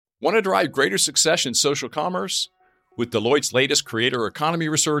Want to drive greater success in social commerce? With Deloitte's latest creator economy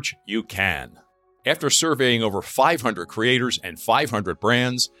research, you can. After surveying over 500 creators and 500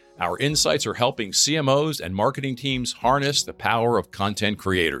 brands, our insights are helping CMOs and marketing teams harness the power of content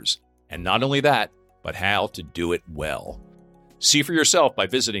creators. And not only that, but how to do it well. See for yourself by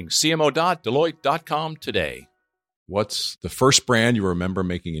visiting cmo.deloitte.com today. What's the first brand you remember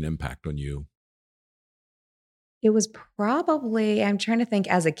making an impact on you? It was probably, I'm trying to think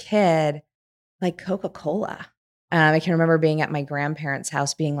as a kid, like Coca-Cola. I can remember being at my grandparents'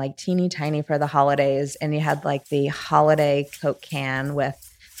 house being like teeny tiny for the holidays. And you had like the holiday Coke can with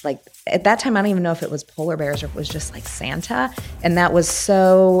like, at that time, I don't even know if it was polar bears or if it was just like Santa. And that was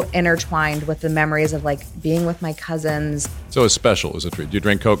so intertwined with the memories of like being with my cousins. So it's special, is it true? Do you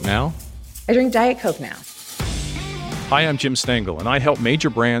drink Coke now? I drink Diet Coke now. Hi, I'm Jim Stengel, and I help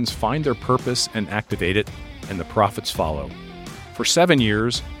major brands find their purpose and activate it, and the profits follow. For 7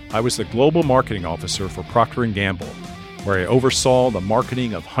 years, I was the global marketing officer for Procter & Gamble, where I oversaw the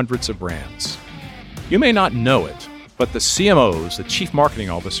marketing of hundreds of brands. You may not know it, but the CMOs, the chief marketing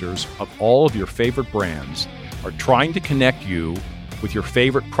officers of all of your favorite brands, are trying to connect you with your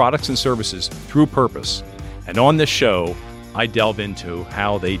favorite products and services through purpose. And on this show, I delve into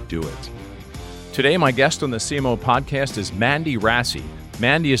how they do it. Today, my guest on the CMO podcast is Mandy Rassi.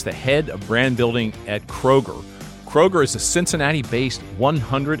 Mandy is the head of brand building at Kroger. Kroger is a Cincinnati-based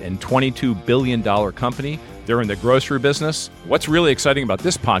 $122 billion company. They're in the grocery business. What's really exciting about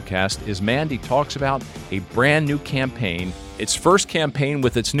this podcast is Mandy talks about a brand new campaign, its first campaign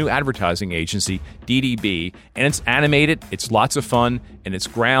with its new advertising agency, DDB, and it's animated, it's lots of fun, and it's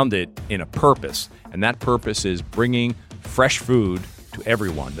grounded in a purpose. And that purpose is bringing fresh food to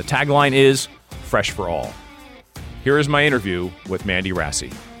everyone. The tagline is Fresh for All. Here is my interview with Mandy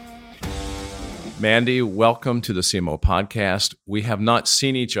Rassi. Mandy, welcome to the CMO podcast. We have not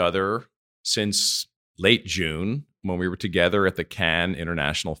seen each other since late June when we were together at the Cannes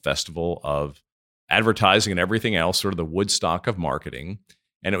International Festival of Advertising and everything else, sort of the Woodstock of marketing.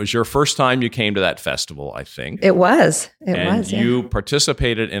 And it was your first time you came to that festival, I think. It was. You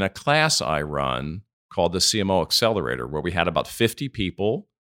participated in a class I run called the CMO Accelerator, where we had about 50 people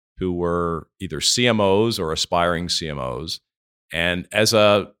who were either CMOs or aspiring CMOs. And as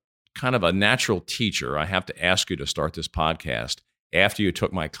a kind of a natural teacher, I have to ask you to start this podcast. After you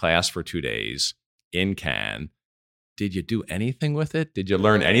took my class for 2 days in Cannes, did you do anything with it? Did you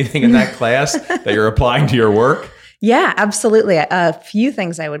learn anything in that class that you're applying to your work? Yeah, absolutely. A few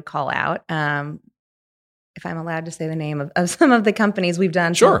things I would call out. If I'm allowed to say the name of some of the companies, we've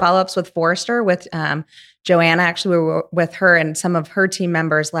done some follow-ups with Forrester, with Joanna. Actually, we were with her and some of her team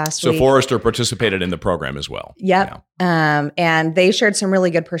members last week. So Forrester participated in the program as well. Yep. Yeah. And they shared some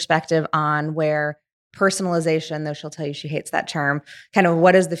really good perspective on where personalization, though she'll tell you she hates that term, kind of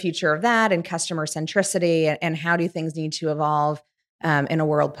what is the future of that and customer centricity and how do things need to evolve in a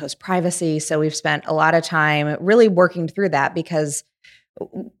world post-privacy. So we've spent a lot of time really working through that because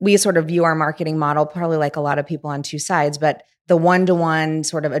we sort of view our marketing model probably like a lot of people on two sides, but the one-to-one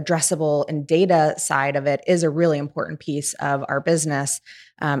sort of addressable and data side of it is a really important piece of our business.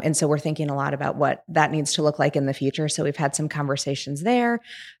 And so we're thinking a lot about what that needs to look like in the future. So we've had some conversations there.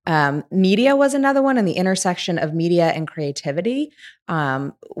 Media was another one, and the intersection of media and creativity.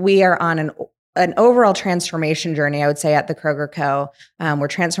 We are on an overall transformation journey, I would say, at the Kroger Co. We're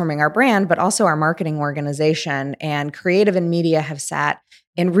transforming our brand, but also our marketing organization. And creative and media have sat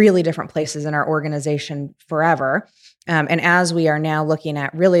in really different places in our organization forever. And as we are now looking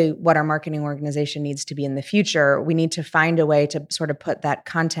at really what our marketing organization needs to be in the future, we need to find a way to sort of put that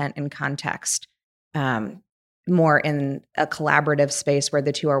content in context more in a collaborative space where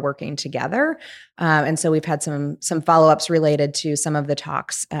the two are working together. And so we've had some follow-ups related to some of the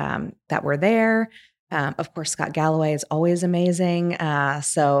talks that were there. Of course, Scott Galloway is always amazing.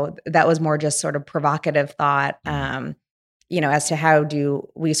 So that was more just sort of provocative thought, as to how do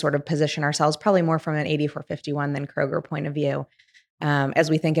we sort of position ourselves, probably more from an 8451 than Kroger point of view, as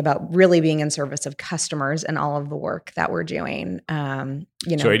we think about really being in service of customers and all of the work that we're doing.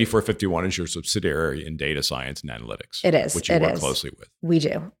 So 8451 is your subsidiary in data science and analytics. It is. Which you work closely with. We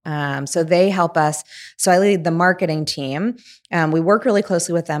do. So they help us. So I lead the marketing team. We work really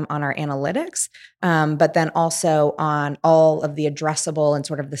closely with them on our analytics, but then also on all of the addressable and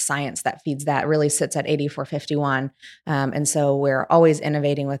sort of the science that feeds that really sits at 8451. And so we're always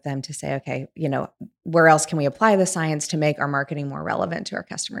innovating with them to say, okay, where else can we apply the science to make our marketing more relevant to our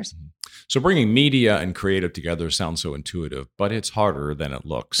customers? So bringing media and creative together sounds so intuitive, but it's harder than it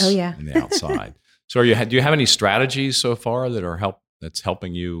looks on the outside. So do you have any strategies so far that's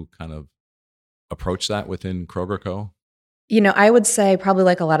helping you kind of approach that within Kroger Co? I would say probably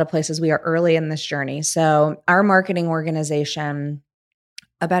like a lot of places, we are early in this journey. So our marketing organization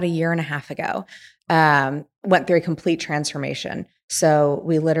about a year and a half ago went through a complete transformation. So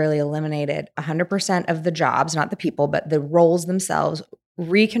we literally eliminated 100% of the jobs, not the people, but the roles themselves,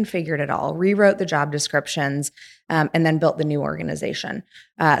 reconfigured it all, rewrote the job descriptions, and then built the new organization.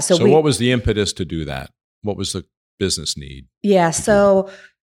 So what was the impetus to do that? What was the business need? Yeah, so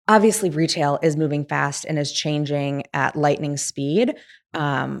obviously retail is moving fast and is changing at lightning speed.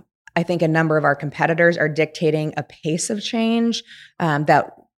 I think a number of our competitors are dictating a pace of change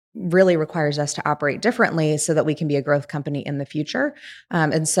that really requires us to operate differently so that we can be a growth company in the future.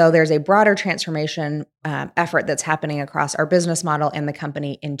 And so there's a broader transformation effort that's happening across our business model and the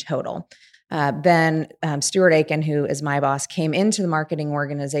company in total. Then Stuart Aiken, who is my boss, came into the marketing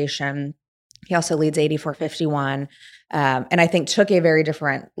organization. He also leads 8451, and I think took a very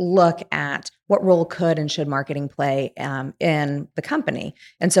different look at what role could and should marketing play in the company.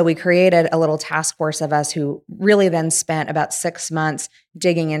 And so we created a little task force of us who really then spent about 6 months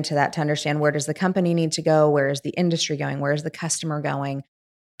digging into that to understand, where does the company need to go? Where is the industry going? Where is the customer going?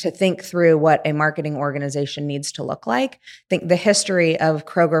 To think through what a marketing organization needs to look like. I think the history of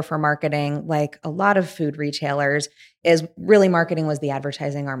Kroger for marketing, like a lot of food retailers, is really marketing was the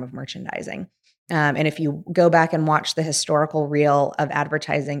advertising arm of merchandising. And if you go back and watch the historical reel of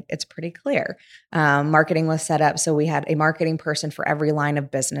advertising, it's pretty clear. Marketing was set up so we had a marketing person for every line of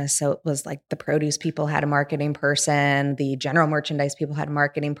business. So it was like the produce people had a marketing person, the general merchandise people had a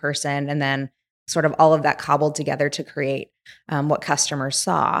marketing person, and then sort of all of that cobbled together to create what customers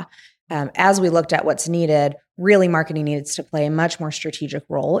saw. As we looked at what's needed, really marketing needs to play a much more strategic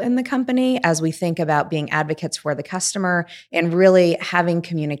role in the company as we think about being advocates for the customer and really having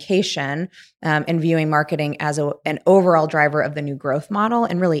communication and viewing marketing as an overall driver of the new growth model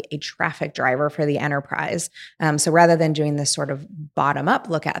and really a traffic driver for the enterprise. So rather than doing this sort of bottom-up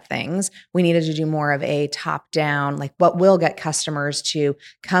look at things, we needed to do more of a top-down, like what will get customers to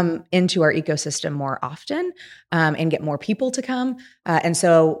come into our ecosystem more often and get more people to come. And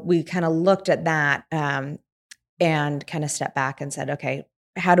so we kind of looked at that and kind of stepped back and said, okay,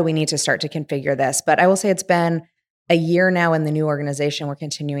 how do we need to start to configure this? But I will say it's been a year now in the new organization. We're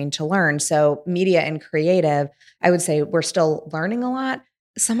continuing to learn. So media and creative, I would say we're still learning a lot.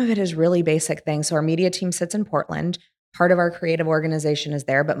 Some of it is really basic things. So our media team sits in Portland. Part of our creative organization is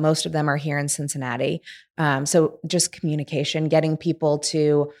there, but most of them are here in Cincinnati. So just communication, getting people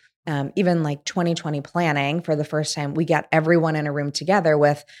to even like 2020 planning for the first time, we got everyone in a room together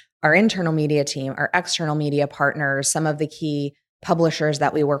with our internal media team, our external media partners, some of the key publishers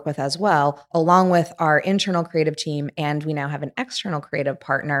that we work with as well, along with our internal creative team. And we now have an external creative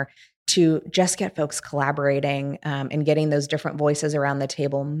partner to just get folks collaborating and getting those different voices around the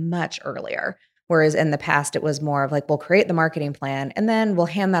table much earlier. Whereas in the past, it was more of like, we'll create the marketing plan and then we'll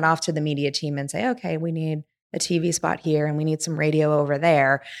hand that off to the media team and say, okay, we need a TV spot here and we need some radio over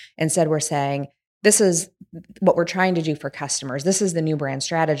there. Instead, we're saying, this is what we're trying to do for customers. This is the new brand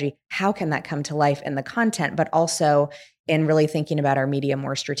strategy. How can that come to life in the content, but also in really thinking about our media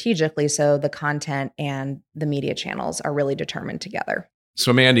more strategically so the content and the media channels are really determined together.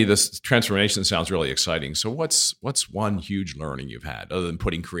 So Mandy, this transformation sounds really exciting. So what's one huge learning you've had other than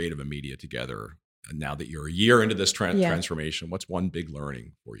putting creative and media together? And now that you're a year into this transformation, what's one big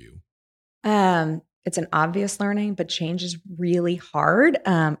learning for you? It's an obvious learning, but change is really hard,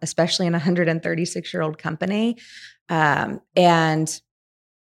 especially in a 136-year-old company. And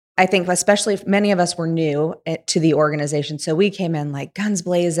I think especially if many of us were new to the organization. So we came in like guns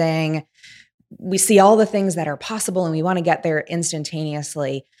blazing. We see all the things that are possible and we want to get there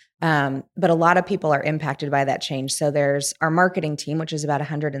instantaneously. But a lot of people are impacted by that change. So there's our marketing team, which is about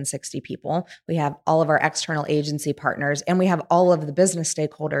 160 people. We have all of our external agency partners, and we have all of the business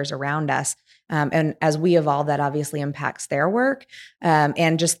stakeholders around us. And as we evolve, that obviously impacts their work.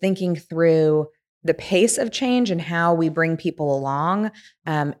 And just thinking through the pace of change and how we bring people along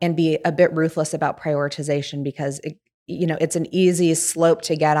and be a bit ruthless about prioritization, because it's an easy slope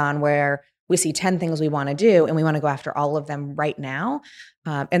to get on where we see 10 things we want to do and we want to go after all of them right now.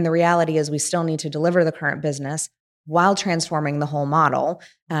 And the reality is we still need to deliver the current business while transforming the whole model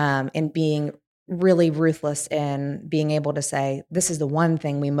and being really ruthless in being able to say, this is the one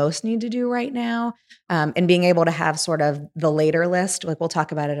thing we most need to do right now. And being able to have sort of the later list, like we'll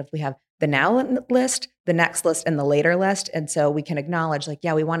talk about it if we have the now list, the next list, and the later list. And so we can acknowledge like,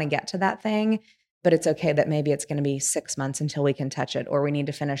 yeah, we want to get to that thing, but it's okay that maybe it's going to be 6 months until we can touch it, or we need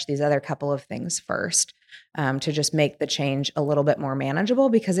to finish these other couple of things first to just make the change a little bit more manageable,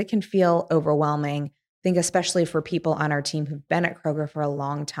 because it can feel overwhelming. I think especially for people on our team who've been at Kroger for a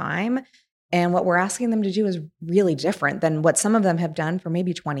long time, And what we're asking them to do is really different than what some of them have done for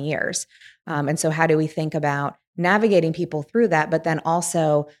maybe 20 years. And so how do we think about navigating people through that, but then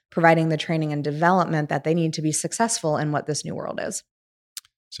also providing the training and development that they need to be successful in what this new world is?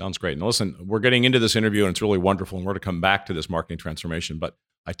 Sounds great. And listen, we're getting into this interview and it's really wonderful. And we're going to come back to this marketing transformation. But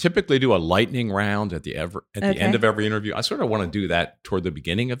I typically do a lightning round at the end of every interview. I sort of want to do that toward the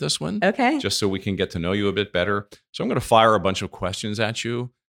beginning of this one. Okay. Just so we can get to know you a bit better. So I'm going to fire a bunch of questions at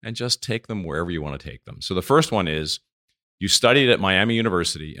you and just take them wherever you want to take them. So the first one is, you studied at Miami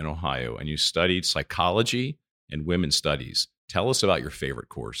University in Ohio and you studied psychology and women's studies. Tell us about your favorite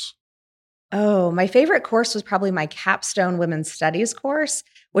course. Oh, my favorite course was probably my capstone women's studies course,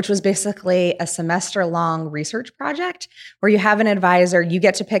 which was basically a semester-long research project where you have an advisor, you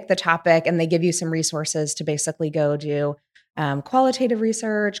get to pick the topic, and they give you some resources to basically go do qualitative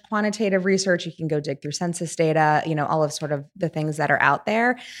research, quantitative research. You can go dig through census data, all of sort of the things that are out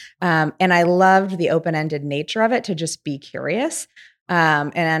there. And I loved the open-ended nature of it to just be curious.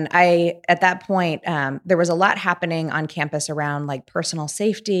 And at that point, there was a lot happening on campus around like personal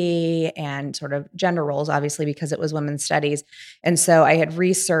safety and sort of gender roles, obviously, because it was women's studies. And so I had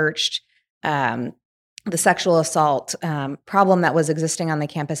researched the sexual assault problem that was existing on the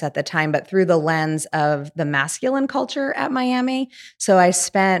campus at the time, but through the lens of the masculine culture at Miami. So I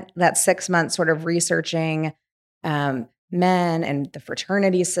spent that 6 months sort of researching men and the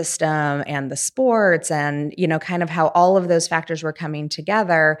fraternity system and the sports and, kind of how all of those factors were coming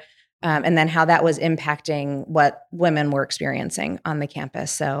together, and then how that was impacting what women were experiencing on the campus.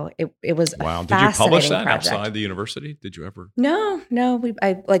 So it was wow. A Did you publish that project. outside the university? Did you ever? No.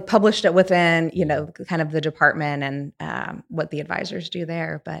 I published it within, kind of the department and what the advisors do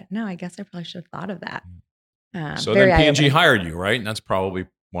there. But no, I guess I probably should have thought of that. So then P&G hired you, right? And that's probably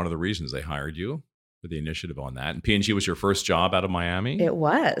one of the reasons they hired you, for the initiative on that. And P&G was your first job out of Miami? It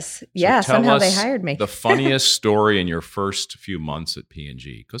was. Yeah, somehow they hired me. The funniest story in your first few months at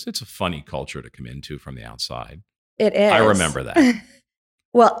P&G, because it's a funny culture to come into from the outside. It is. I remember that.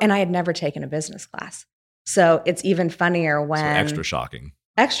 Well, and I had never taken a business class. So it's even funnier when... So extra shocking.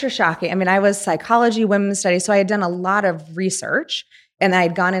 Extra shocking. I mean, I was psychology, women's studies, so I had done a lot of research, and I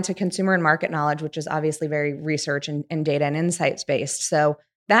had gone into consumer and market knowledge, which is obviously very research and data and insights based. So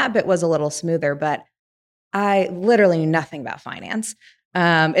that bit was a little smoother, but I literally knew nothing about finance.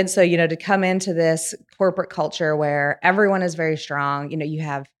 And so, to come into this corporate culture where everyone is very strong, you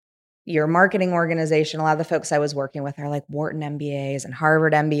have your marketing organization. A lot of the folks I was working with are like Wharton MBAs and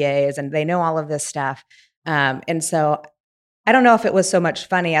Harvard MBAs, and they know all of this stuff. And so I don't know if it was so much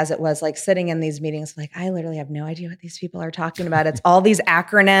funny as it was like sitting in these meetings, like, I literally have no idea what these people are talking about. It's all these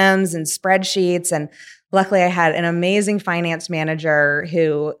acronyms and spreadsheets. And luckily I had an amazing finance manager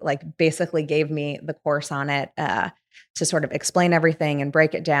who basically gave me the course on it to sort of explain everything and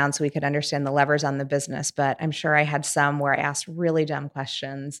break it down so we could understand the levers on the business. But I'm sure I had some where I asked really dumb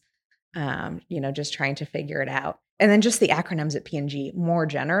questions, just trying to figure it out. And then just the acronyms at P&G more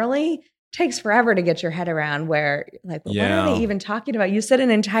generally takes forever to get your head around where what are they even talking about? You sit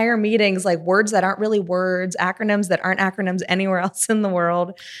in entire meetings, like words that aren't really words, acronyms that aren't acronyms anywhere else in the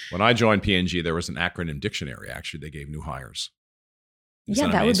world. When I joined P&G, there was an acronym dictionary. Actually, they gave new hires.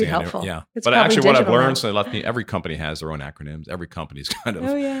 That would be helpful. Yeah. But actually what I've learned, so they left me, every company has their own acronyms. Every company's kind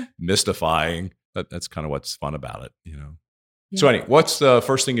of mystifying. That's kind of what's fun about it, Yeah. So anyway, what's the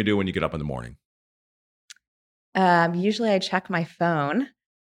first thing you do when you get up in the morning? Usually I check my phone.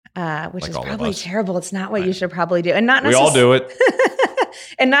 Which is probably terrible. It's not what you should probably do. And we all do it.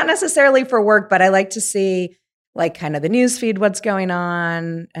 And not necessarily for work, but I like to see kind of the news feed, what's going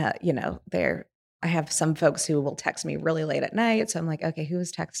on. I have some folks who will text me really late at night. So I'm like, okay, who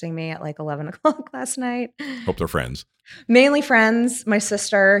was texting me at 11 o'clock last night? Hope they're friends. Mainly friends. My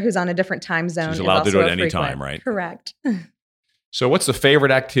sister, who's on a different time zone. She's allowed to do it any time, right? Correct. So what's the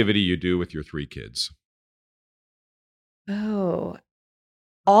favorite activity you do with your 3 kids? Oh,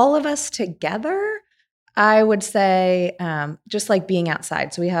 all of us together, I would say just like being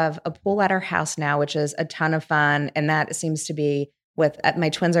outside. So we have a pool at our house now, which is a ton of fun. And that seems to be my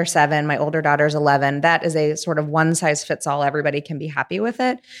twins are 7, my older daughter's 11. That is a sort of one size fits all. Everybody can be happy with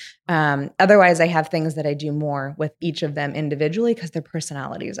it. Otherwise, I have things that I do more with each of them individually because their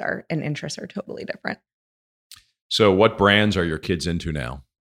personalities and interests are totally different. So what brands are your kids into now?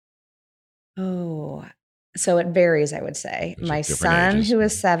 Oh, so it varies, I would say. There's my different son, ages. who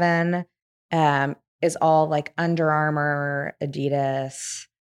is 7, is all like Under Armour, Adidas,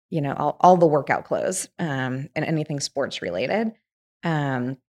 all the workout clothes, and anything sports related.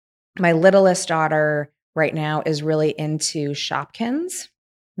 My littlest daughter right now is really into Shopkins,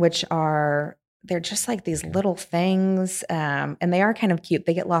 which are they're just like these little things, and they are kind of cute.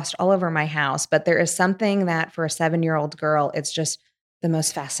 They get lost all over my house, but there is something that for a 7-year-old girl, it's just the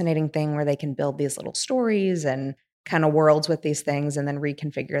most fascinating thing where they can build these little stories and kind of worlds with these things and then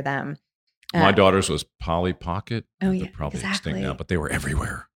reconfigure them. My daughter's was Polly Pocket. Oh, They're yeah, probably exactly. extinct now, but they were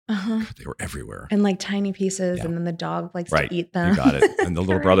everywhere. Uh-huh. They were everywhere. And like tiny pieces, Yeah. and then the dog likes Right. to eat them. You got it. And the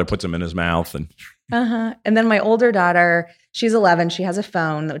little brother puts them in his mouth. And And then my older daughter, she's 11. She has a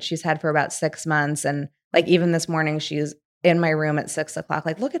phone that she's had for about 6 months. And like even this morning, she's in my room at 6 o'clock,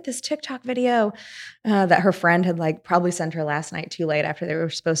 like, look at this TikTok video that her friend had like probably sent her last night too late after they were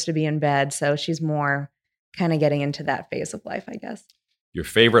supposed to be in bed. So she's more kind of getting into that phase of life, I guess. your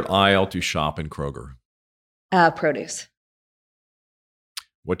favorite aisle to shop in Kroger? Produce.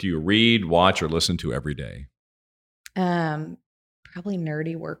 What do you read, watch, or listen to every day? Probably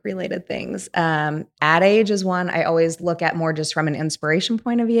nerdy work-related things. Ad Age is one I always look at more just from an inspiration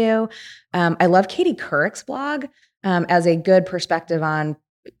point of view. I love Katie Couric's blog as a good perspective on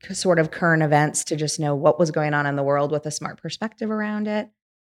sort of current events to just know what was going on in the world with a smart perspective around it.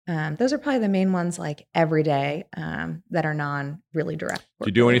 Those are probably the main ones like every day that are non-really direct. Do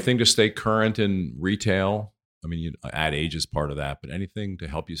you do anything to stay current in retail? I mean, Ad Age is part of that, but anything to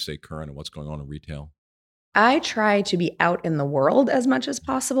help you stay current on what's going on in retail? I try to be out in the world as much as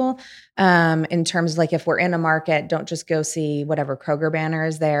possible in terms of like if we're in a market, don't just go see whatever Kroger banner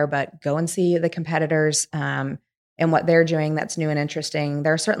is there, but go and see the competitors and what they're doing that's new and interesting.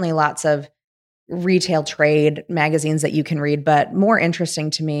 There are certainly lots of retail trade magazines that you can read, but more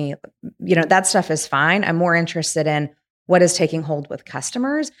interesting to me, that stuff is fine. I'm more interested in what is taking hold with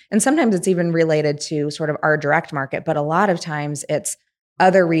customers. And sometimes it's even related to sort of our direct market, but a lot of times it's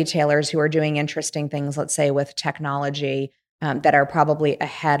other retailers who are doing interesting things, let's say with technology, that are probably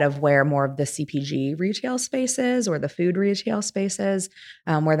ahead of where more of the CPG retail space is or the food retail space is,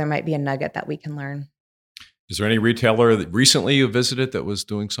 where there might be a nugget that we can learn. Is there any retailer that recently you visited that was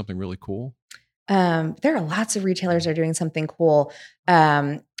doing something really cool? There are lots of retailers that are doing something cool.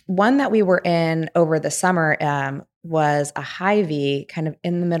 One that we were in over the summer was a Hy-Vee kind of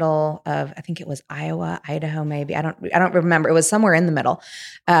in the middle of, I think it was Iowa, Idaho, maybe. I don't remember. It was somewhere in the middle.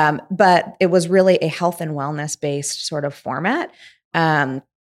 But it was really a health and wellness based sort of format.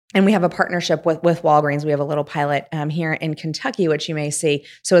 And we have a partnership with Walgreens. We have a little pilot here in Kentucky, which you may see.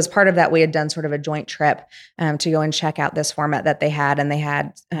 So as part of that, we had done sort of a joint trip to go and check out this format that they had. And they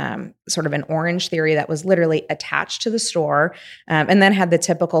had sort of an Orange Theory that was literally attached to the store and then had the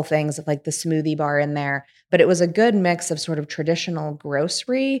typical things of like the smoothie bar in there. But it was a good mix of sort of traditional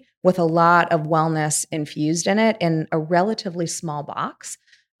grocery with a lot of wellness infused in it in a relatively small box.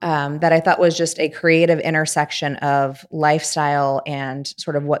 That I thought was just a creative intersection of lifestyle and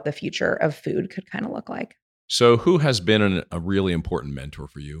sort of what the future of food could kind of look like. So who has been a really important mentor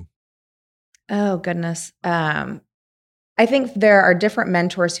for you? Oh, goodness. I think there are different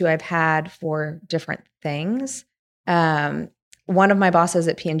mentors who I've had for different things. One of my bosses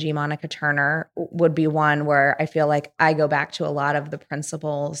at P&G, Monica Turner, would be one where I feel like I go back to a lot of the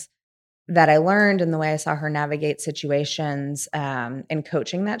principles that I learned and the way I saw her navigate situations and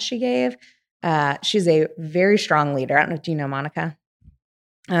coaching that she gave. She's a very strong leader. I don't know, do you know Monica?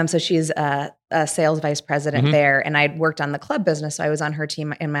 So she's a sales vice president there, and I'd worked on the club business, so I was on her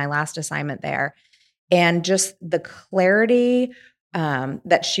team in my last assignment there. And just the clarity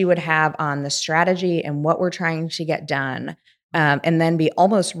that she would have on the strategy and what we're trying to get done, and then be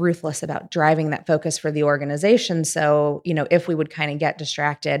almost ruthless about driving that focus for the organization. So, if we would kind of get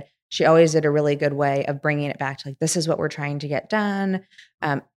distracted, she always did a really good way of bringing it back to like, this is what we're trying to get done.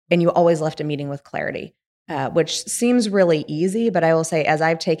 And you always left a meeting with clarity, which seems really easy. But I will say, as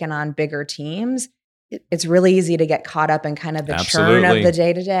I've taken on bigger teams, it's really easy to get caught up in kind of the churn of the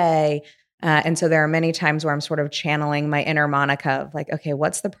day to day. And so there are many times where I'm sort of channeling my inner Monica of like, okay,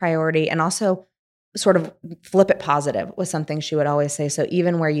 what's the priority? And also sort of flip it positive was something she would always say. So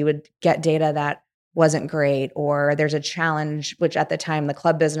even where you would get data that wasn't great, or there's a challenge, which at the time the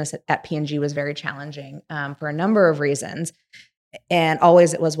club business at P&G was very challenging for a number of reasons. And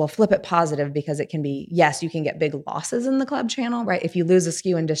always it was, well, flip it positive because it can be, yes, you can get big losses in the club channel, right? If you lose a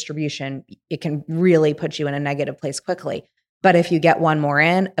SKU in distribution, it can really put you in a negative place quickly. But if you get one more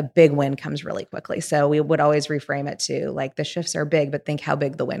in, a big win comes really quickly. So we would always reframe it to like the shifts are big, but think how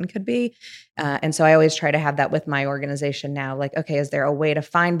big the win could be. And so I always try to have that with my organization now. Like, okay, is there a way to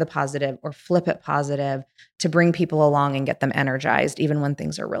find the positive or flip it positive to bring people along and get them energized, even when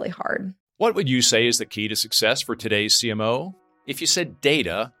things are really hard? What would you say is the key to success for today's CMO? If you said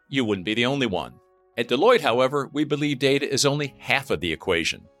data, you wouldn't be the only one. At Deloitte, however, we believe data is only half of the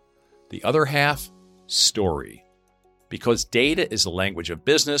equation. The other half, story. Because data is the language of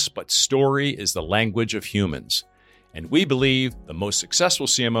business, but story is the language of humans. And we believe the most successful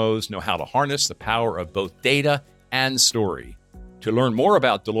CMOs know how to harness the power of both data and story. To learn more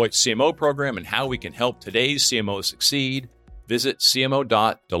about Deloitte's CMO program and how we can help today's CMOs succeed, visit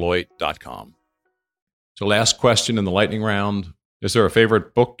cmo.deloitte.com. So last question in the lightning round. Is there a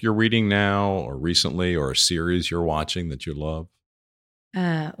favorite book you're reading now or recently, or a series you're watching that you love?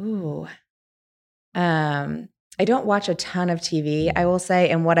 I don't watch a ton of TV, I will say.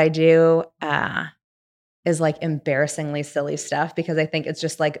 And what I do is like embarrassingly silly stuff, because I think it's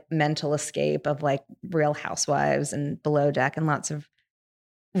just like mental escape of like Real Housewives and Below Deck and lots of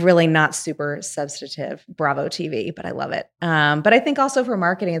really not super substantive Bravo TV, but I love it. But I think also for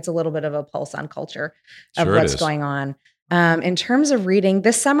marketing, it's a little bit of a pulse on culture of what's going on. In terms of reading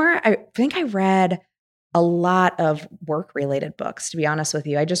this summer, I think I read a lot of work-related books, to be honest with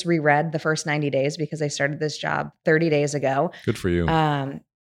you. I just reread The First 90 Days because I started this job 30 days ago. Good for you.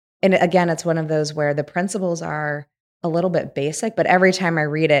 And again, it's one of those where the principles are a little bit basic, but every time I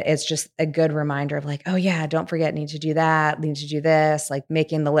read it, it's just a good reminder of like, oh yeah, don't forget, need to do that, need to do this, like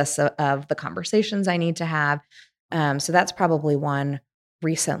making the list of the conversations I need to have. So that's probably one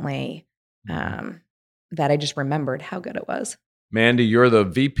recently that I just remembered how good it was. Mandy, you're the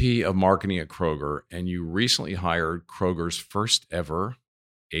VP of Marketing at Kroger, and you recently hired Kroger's first ever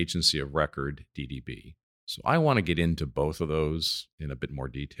agency of record, DDB. So I want to get into both of those in a bit more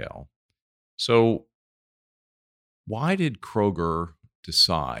detail. So why did Kroger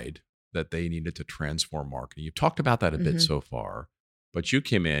decide that they needed to transform marketing? You've talked about that a bit so far, but you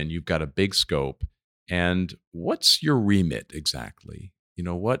came in, you've got a big scope. And what's your remit exactly? You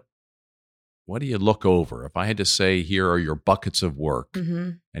know, what do you look over? If I had to say, here are your buckets of work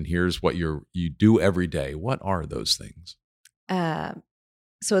and here's what you do every day, what are those things?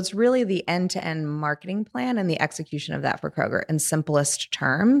 So it's really the end-to-end marketing plan and the execution of that for Kroger in simplest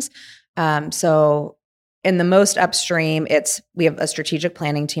terms. So in the most upstream, we have a strategic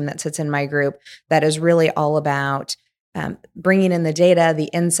planning team that sits in my group that is really all about bringing in the data, the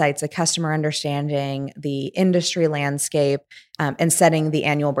insights, the customer understanding, the industry landscape, and setting the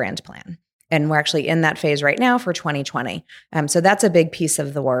annual brand plan. And we're actually in that phase right now for 2020. So that's a big piece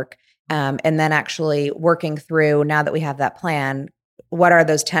of the work. And then actually working through, now that we have that plan, what are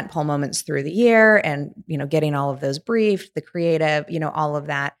those tentpole moments through the year, and, you know, getting all of those briefed, the creative, you know, all of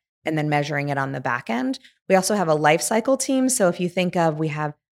that, and then measuring it on the back end. We also have a life cycle team. So if you think of, we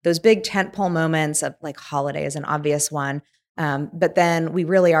have those big tentpole moments of like holiday is an obvious one. But then we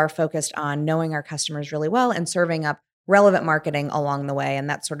really are focused on knowing our customers really well and serving up relevant marketing along the way. And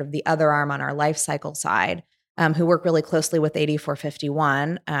that's sort of the other arm on our life cycle side, who work really closely with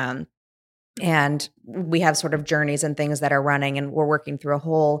 8451. And we have sort of journeys and things that are running, and we're working through a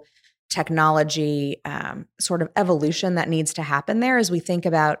whole technology sort of evolution that needs to happen there as we think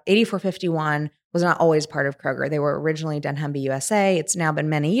about 8451 was not always part of Kroger. They were originally dunnhumby USA. It's now been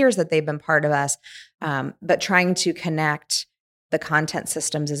many years that they've been part of us, but trying to connect the content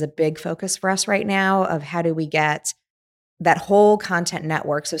systems is a big focus for us right now of how do we get that whole content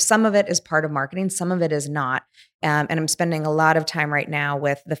network. So some of it is part of marketing, some of it is not. And I'm spending a lot of time right now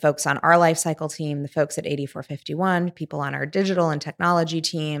with the folks on our lifecycle team, the folks at 8451, people on our digital and technology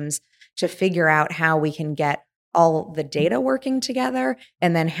teams to figure out how we can get all the data working together,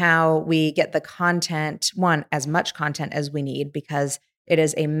 and then how we get the content, as much content as we need, because it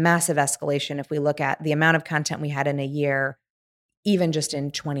is a massive escalation if we look at the amount of content we had in a year, even just in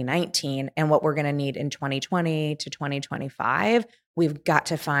 2019, and what we're going to need in 2020 to 2025. We've got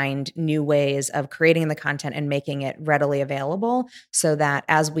to find new ways of creating the content and making it readily available so that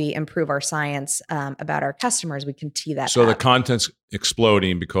as we improve our science about our customers, we can tee that So up. the content's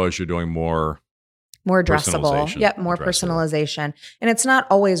exploding because you're doing more addressable. Yep, more personalization. And it's not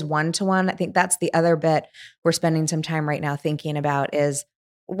always one-to-one. I think that's the other bit we're spending some time right now thinking about is,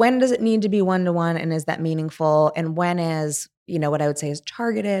 when does it need to be one-to-one, and is that meaningful? And when is, you know, what I would say is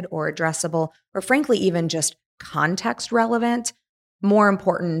targeted or addressable, or frankly, even just context relevant, more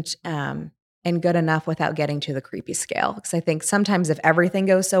important and good enough without getting to the creepy scale. Because I think sometimes if everything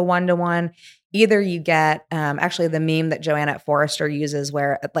goes so one-to-one, either you get actually the meme that Joanna at Forrester uses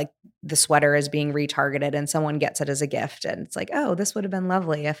where like the sweater is being retargeted and someone gets it as a gift. And it's like, oh, this would have been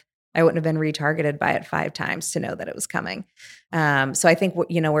lovely if I wouldn't have been retargeted by it 5 times to know that it was coming. So I think,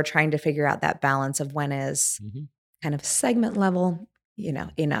 you know, we're trying to figure out that balance of when is kind of segment level, you know,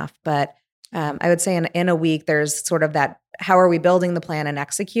 enough. But I would say in a week, there's sort of that, how are we building the plan and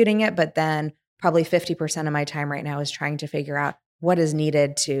executing it? But then probably 50% of my time right now is trying to figure out what is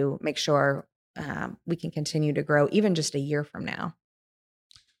needed to make sure we can continue to grow even just a year from now.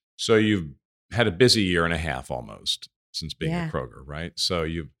 So you've had a busy year and a half almost. since being Yeah. at Kroger, right? So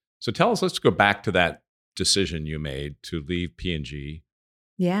tell us, let's go back to that decision you made to leave P&G,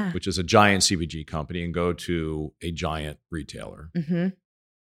 Yeah. which is a giant CPG company, and go to a giant retailer. Mm-hmm.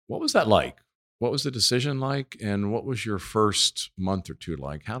 What was that like? What was the decision like? And what was your first month or two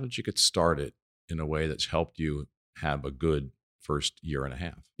like? How did you get started in a way that's helped you have a good first year and a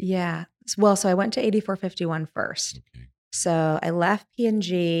half? Yeah. Well, so I went to 8451 first. Okay. So I left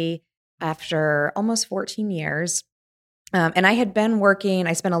P&G after almost 14 years. And I had been working,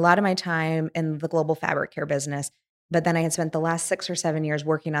 I spent a lot of my time in the global fabric care business, but then I had spent the last 6 or 7 years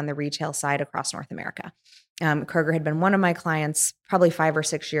working on the retail side across North America. Kroger had been one of my clients probably 5 or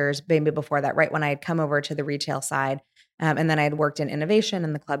 6 years, maybe before that, right when I had come over to the retail side. And then I had worked in innovation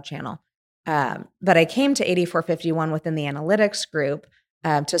in the club channel. But I came to 8451 within the analytics group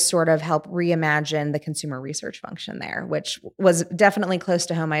to sort of help reimagine the consumer research function there, which was definitely close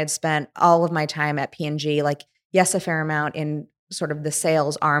to home. I had spent all of my time at P&G, like, yes, a fair amount in sort of the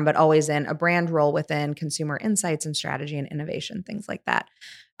sales arm, but always in a brand role within consumer insights and strategy and innovation, things like that.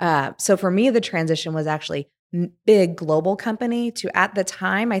 So for me, the transition was actually big global company to, at the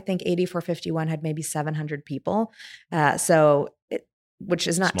time, I think 8451 had maybe 700 people. Which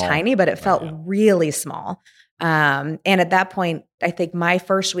is not Small. tiny, but it felt really small. And at that point, I think my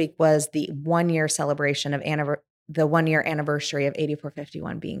first week was the 1 year celebration of the 1 year anniversary of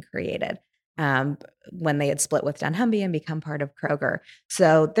 8451 being created. When they had split with dunnhumby and become part of Kroger.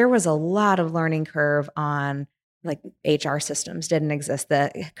 So there was a lot of learning curve on, like, HR systems didn't exist.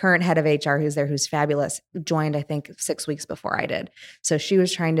 The current head of HR who's there, who's fabulous, joined, I think, 6 weeks before I did. So she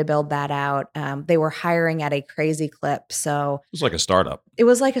was trying to build that out. They were hiring at a crazy clip. So it was like a startup. It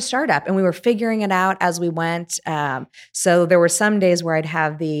was like a startup, and we were figuring it out as we went. So there were some days where I'd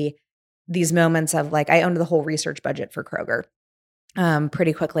have these moments of, like, I owned the whole research budget for Kroger.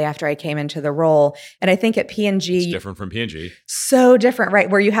 Pretty quickly after I came into the role. And I think at P&G, it's different from P&G. So different, right?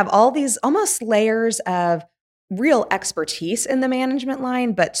 Where you have all these almost layers of real expertise in the management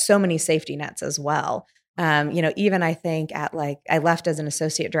line, but so many safety nets as well. Even I think at, like, I left as an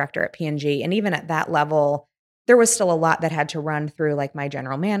associate director at P&G, and even at that level, there was still a lot that had to run through, like, my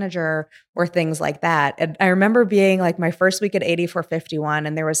general manager or things like that. And I remember being, like, my first week at 8451,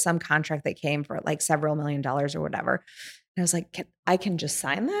 and there was some contract that came for, like, several $1 million or whatever. And I was like, I can just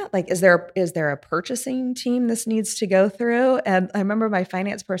sign that? Like, is there a purchasing team this needs to go through? And I remember my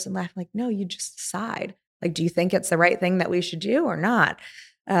finance person laughing, like, no, you just decide. Like, do you think it's the right thing that we should do or not?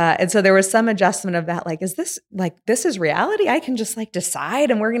 And so there was some adjustment of that. Like, this is reality? I can just, like,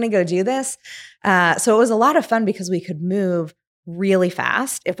 decide and we're going to go do this. So it was a lot of fun because we could move really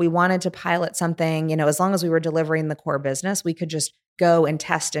fast. If we wanted to pilot something, as long as we were delivering the core business, we could just go and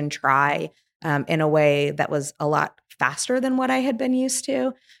test and try in a way that was a lot faster than what I had been used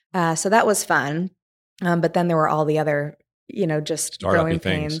to. So that was fun. But then there were all the other, just growing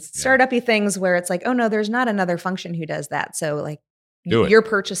pains, startup-y things where it's like, oh no, there's not another function who does that. So, like, you're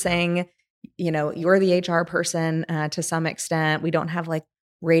purchasing, you're the HR person to some extent. We don't have, like,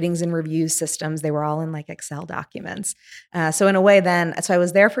 ratings and reviews systems. They were all in, like, Excel documents. So in a way so I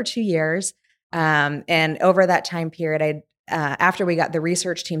was there for 2 years. And over that time period, after we got the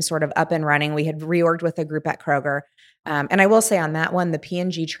research team sort of up and running, we had reorged with a group at Kroger. And I will say on that one, the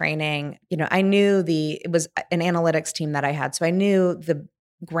P&G training, I knew it was an analytics team that I had. So I knew the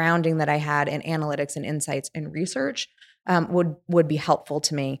grounding that I had in analytics and insights and research would be helpful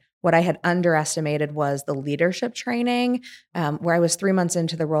to me. What I had underestimated was the leadership training, where I was 3 months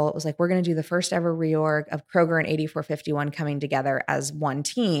into the role. It was like, we're going to do the first ever reorg of Kroger and 8451 coming together as one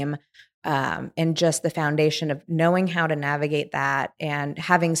team. And just the foundation of knowing how to navigate that and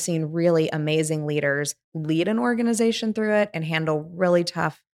having seen really amazing leaders lead an organization through it and handle really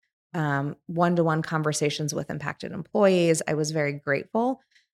tough one-to-one conversations with impacted employees. I was very grateful.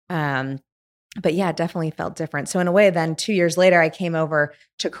 But yeah, it definitely felt different. So in a way, then 2 years later, I came over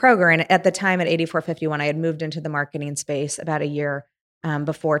to Kroger. And at the time at 8451, I had moved into the marketing space about a year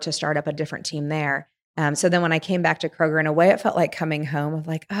before to start up a different team there. So then when I came back to Kroger, in a way, it felt like coming home of,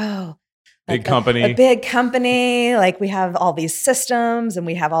 like, oh, big company. A big company. Like, we have all these systems and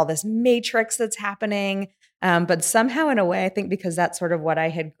we have all this matrix that's happening. But somehow, in a way, I think because that's sort of what I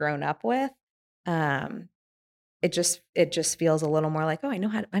had grown up with, it just feels a little more like, oh, I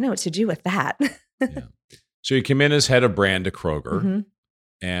know what to do with that. Yeah. So you came in as head of brand at Kroger, Mm-hmm.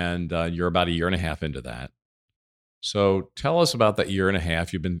 and you're about a year and a half into that. So tell us about that year and a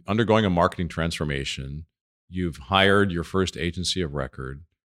half. You've been undergoing a marketing transformation. You've hired your first agency of record.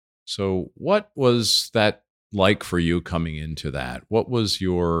 So what was that like for you coming into that?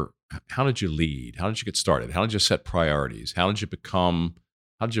 How did you lead? How did you get started? How did you set priorities? How did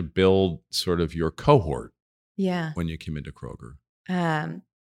you build sort of your cohort Yeah. when you came into Kroger?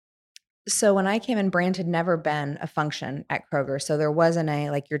 So when I came in, brand had never been a function at Kroger. So there wasn't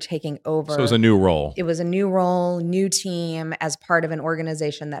you're taking over. So it was a new role. It was a new role, new team as part of an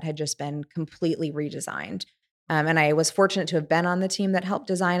organization that had just been completely redesigned. And I was fortunate to have been on the team that helped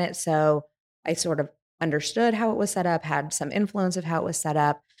design it. So I sort of understood how it was set up, had some influence of how it was set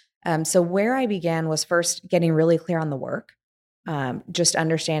up. So where I began was first getting really clear on the work. Just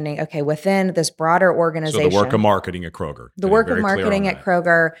understanding, okay, within this broader organization. So the work of marketing at Kroger. The work of marketing at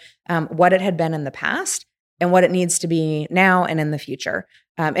Kroger, what it had been in the past and what it needs to be now and in the future.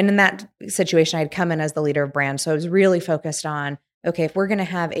 And in that situation, I'd come in as the leader of brand. So I was really focused on, okay, if we're going to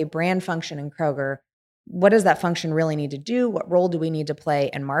have a brand function in Kroger, what does that function really need to do? What role do we need to play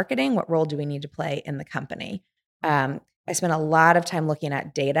in marketing? What role do we need to play in the company? I spent a lot of time looking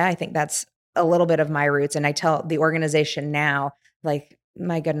at data. I think that's a little bit of my roots. And I tell the organization now, like,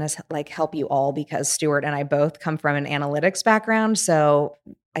 my goodness, like, help you all, because Stuart and I both come from an analytics background. So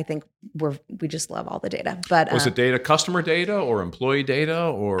I think we just love all the data. But was it data, customer data or employee data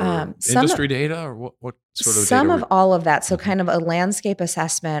or industry data, or what sort of some data? Of all of that. So kind of a landscape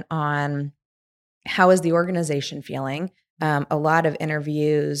assessment on how is the organization feeling? A lot of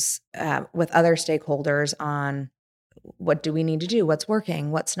interviews with other stakeholders on what do we need to do? What's working?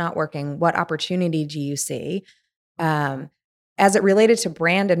 What's not working? What opportunity do you see? As it related to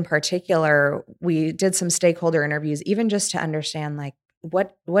brand in particular, we did some stakeholder interviews, even just to understand, like,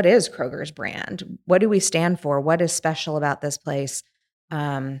 what is Kroger's brand? What do we stand for? What is special about this place?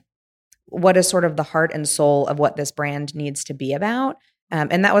 What is sort of the heart and soul of what this brand needs to be about?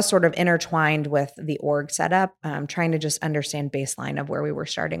 And that was sort of intertwined with the org setup, trying to just understand baseline of where we were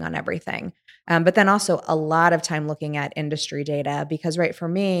starting on everything. But then also a lot of time looking at industry data, because for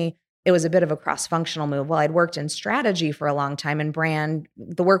me, it was a bit of a cross-functional move. Well, I'd worked in strategy for a long time, and brand,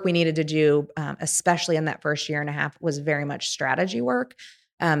 the work we needed to do, especially in that first year and a half, was very much strategy work.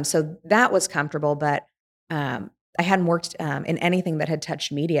 So that was comfortable, but I hadn't worked in anything that had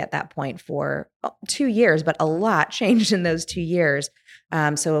touched media at that point for 2 years, but a lot changed in those 2 years.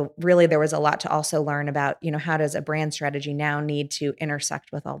 So really there was a lot to also learn about, how does a brand strategy now need to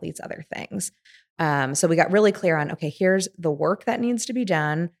intersect with all these other things? So we got really clear on, okay, here's the work that needs to be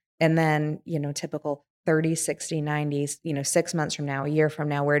done. And then, typical 30, 60, 90, 6 months from now, a year from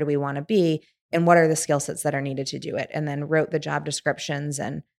now, where do we want to be? And what are the skill sets that are needed to do it? And then wrote the job descriptions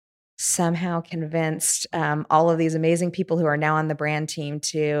and somehow convinced all of these amazing people who are now on the brand team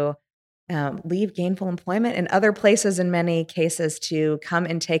to leave gainful employment in other places, in many cases, to come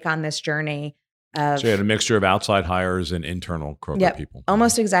and take on this journey. So you had a mixture of outside hires and internal Kroger people.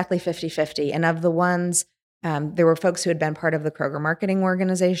 Almost exactly 50-50. And of the ones, there were folks who had been part of the Kroger marketing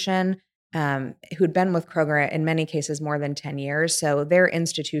organization, who'd been with Kroger in many cases more than 10 years. So their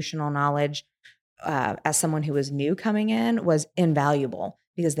institutional knowledge, as someone who was new coming in, was invaluable,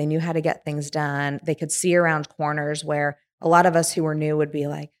 because they knew how to get things done. They could see around corners where a lot of us who were new would be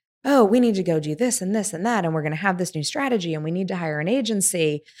like, oh, we need to go do this and this and that, and we're going to have this new strategy, and we need to hire an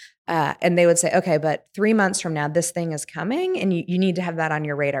agency. And they would say, okay, but 3 months from now, this thing is coming, and you need to have that on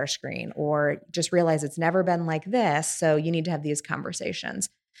your radar screen, or just realize it's never been like this, so you need to have these conversations.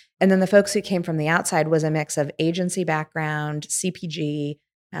 And then the folks who came from the outside was a mix of agency background, CPG,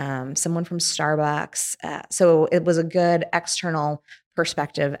 someone from Starbucks. So it was a good external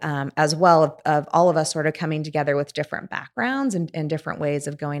perspective as well of all of us sort of coming together with different backgrounds and different ways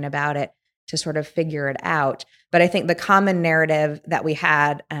of going about it to sort of figure it out. But I think the common narrative that we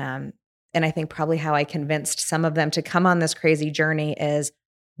had, and I think probably how I convinced some of them to come on this crazy journey, is,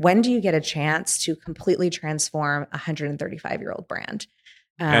 when do you get a chance to completely transform a 135-year-old brand?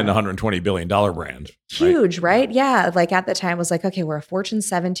 And a $120 billion brand. Huge, right? Yeah. Like at the time, it was like, okay, we're a Fortune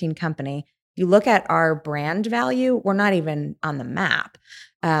 17 company. You look at our brand value, we're not even on the map.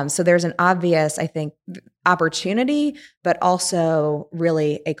 So there's an obvious, I think, opportunity, but also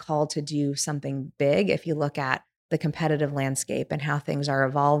really a call to do something big if you look at the competitive landscape and how things are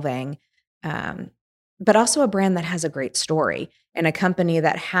evolving. But also a brand that has a great story, and a company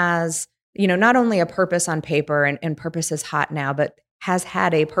that has, not only a purpose on paper, and purpose is hot now, but has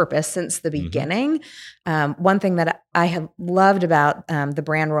had a purpose since the beginning. One thing that I have loved about the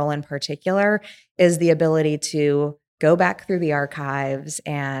brand role in particular is the ability to go back through the archives.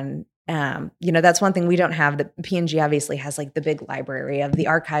 And, that's one thing we don't have. The P&G obviously has like the big library of the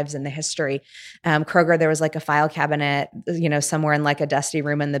archives and the history. Kroger, there was like a file cabinet, somewhere in like a dusty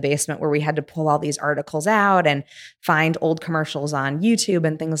room in the basement where we had to pull all these articles out and find old commercials on YouTube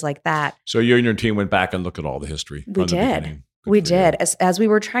and things like that. So you and your team went back and looked at all the history. We did. We did, as we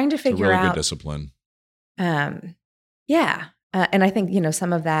were trying to figure out. Really good discipline. Yeah. And I think,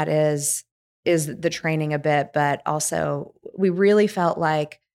 some of that is is the training a bit, but also we really felt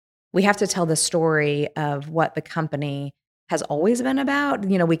like we have to tell the story of what the company has always been about.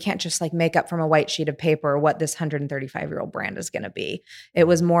 We can't just like make up from a white sheet of paper what this 135-year-old brand is going to be. It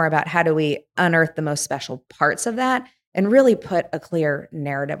was more about how do we unearth the most special parts of that and really put a clear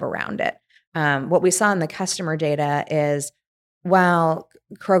narrative around it. What we saw in the customer data is, while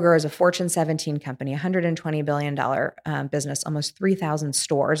Kroger is a Fortune 17 company, $120 billion business, almost 3,000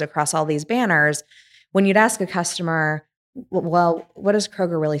 stores across all these banners, when you'd ask a customer, well, what does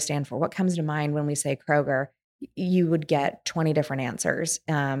Kroger really stand for? What comes to mind when we say Kroger? You would get 20 different answers.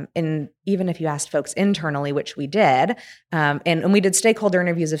 And even if you asked folks internally, which we did, and we did stakeholder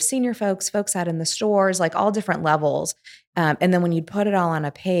interviews of senior folks out in the stores, like all different levels. And then when you'd put it all on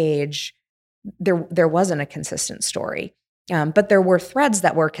a page, there wasn't a consistent story. But there were threads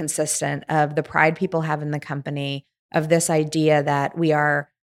that were consistent of the pride people have in the company, of this idea that we are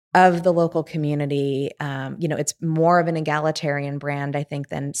of the local community. It's more of an egalitarian brand, I think,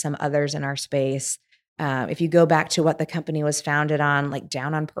 than some others in our space. If you go back to what the company was founded on, like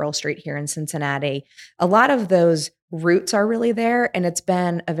down on Pearl Street here in Cincinnati, a lot of those roots are really there, and it's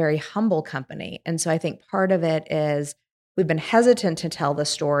been a very humble company. And so I think part of it is we've been hesitant to tell the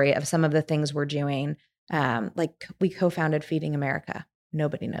story of some of the things we're doing. Like we co-founded Feeding America.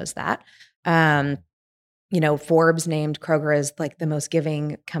 Nobody knows that. Forbes named Kroger as like the most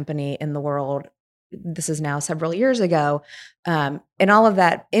giving company in the world. This is now several years ago. And all of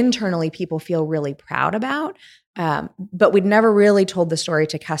that internally people feel really proud about. But we'd never really told the story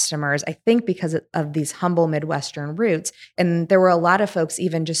to customers, I think because of these humble Midwestern roots. And there were a lot of folks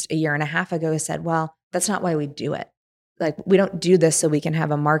even just a year and a half ago who said, well, that's not why we do it. Like, we don't do this so we can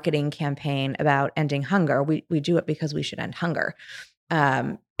have a marketing campaign about ending hunger. We do it because we should end hunger.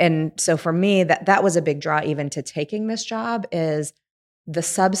 And so for me, that was a big draw even to taking this job, is the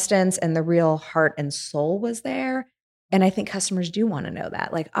substance and the real heart and soul was there. And I think customers do want to know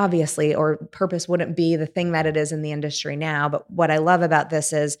that. Like, obviously, or purpose wouldn't be the thing that it is in the industry now. But what I love about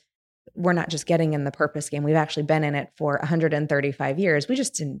this is we're not just getting in the purpose game. We've actually been in it for 135 years. We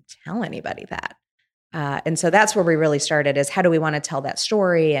just didn't tell anybody that. And so that's where we really started, is how do we want to tell that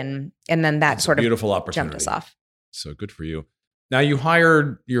story? And then that sort of beautiful opportunity. Jumped us off. So good for you. Now, you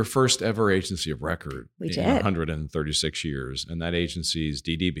hired your first ever agency of record in 136 years. And that agency is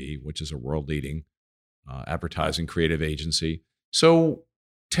DDB, which is a world leading advertising creative agency. So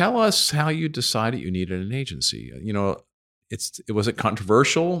tell us how you decided you needed an agency. Was it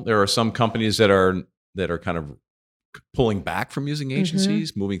controversial? There are some companies that are kind of pulling back from using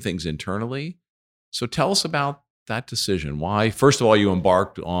agencies, moving things internally. So tell us about that decision. Why, first of all, you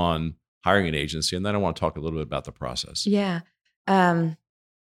embarked on hiring an agency, and then I want to talk a little bit about the process. Yeah.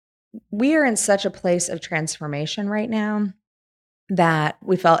 We are in such a place of transformation right now that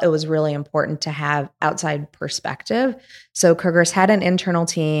we felt it was really important to have outside perspective. So Kroger's had an internal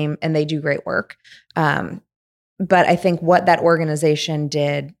team, and they do great work. But I think what that organization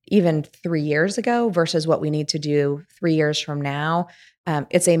did even 3 years ago versus what we need to do 3 years from now,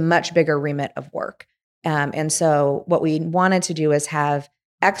 it's a much bigger remit of work. And so what we wanted to do is have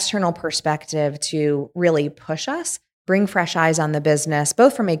external perspective to really push us, bring fresh eyes on the business,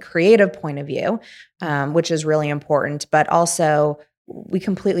 both from a creative point of view, which is really important, but also we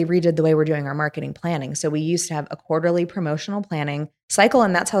completely redid the way we're doing our marketing planning. So we used to have a quarterly promotional planning cycle,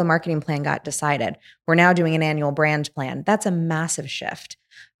 and that's how the marketing plan got decided. We're now doing an annual brand plan. That's a massive shift.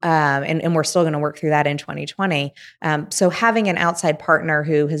 And we're still going to work through that in 2020. So having an outside partner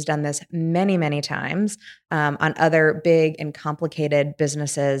who has done this many, many times on other big and complicated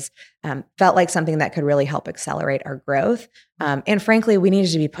businesses felt like something that could really help accelerate our growth. And frankly, we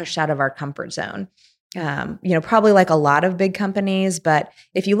needed to be pushed out of our comfort zone. Probably like a lot of big companies, but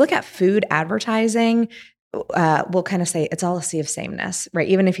if you look at food advertising, we'll kind of say it's all a sea of sameness, right?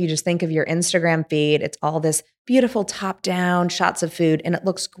 Even if you just think of your Instagram feed, it's all this beautiful top-down shots of food, and it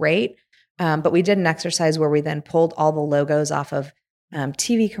looks great. But we did an exercise where we then pulled all the logos off of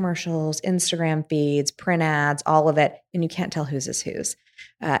TV commercials, Instagram feeds, print ads, all of it, and you can't tell whose is whose.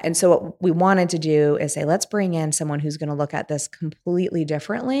 And so what we wanted to do is say, let's bring in someone who's going to look at this completely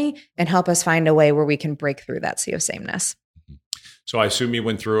differently and help us find a way where we can break through that sea of sameness. So I assume you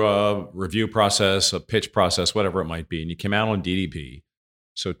went through a review process, a pitch process, whatever it might be, and you came out on DDP.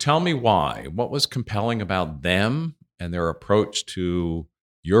 So tell me why. What was compelling about them and their approach to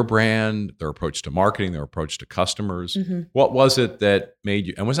your brand, their approach to marketing, their approach to customers? Mm-hmm. What was it that made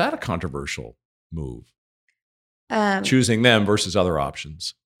you, and was that a controversial move? Choosing them versus other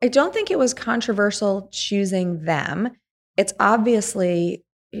options? I don't think it was controversial choosing them. It's obviously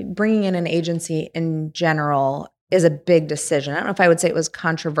bringing in an agency in general is a big decision. I don't know if I would say it was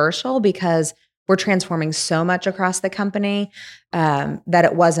controversial because we're transforming so much across the company that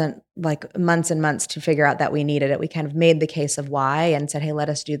it wasn't like months and months to figure out that we needed it. We kind of made the case of why and said, hey, let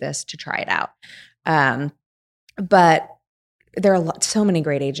us do this to try it out. But there are so many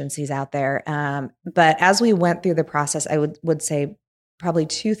great agencies out there. But as we went through the process, I would say probably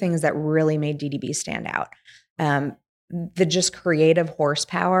two things that really made DDB stand out. The just creative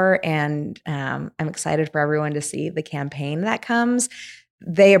horsepower, and I'm excited for everyone to see the campaign that comes.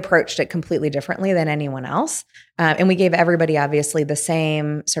 They approached it completely differently than anyone else. And we gave everybody obviously the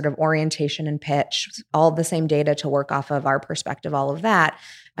same sort of orientation and pitch, all the same data to work off of, our perspective, all of that.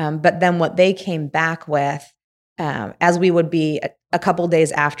 But then what they came back with, as we would be a couple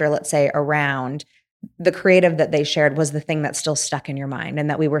days after, let's say, around, the creative that they shared was the thing that still stuck in your mind and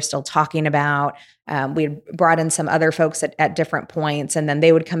that we were still talking about. We had brought in some other folks at different points, and then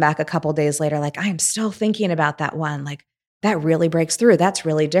they would come back a couple days later like, I'm still thinking about that one. Like, that really breaks through. That's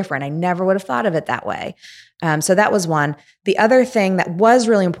really different. I never would have thought of it that way. So that was one. The other thing that was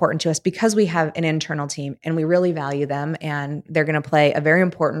really important to us, because we have an internal team and we really value them and they're going to play a very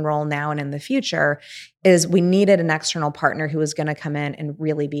important role now and in the future, is we needed an external partner who was going to come in and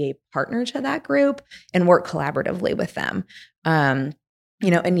really be a partner to that group and work collaboratively with them. And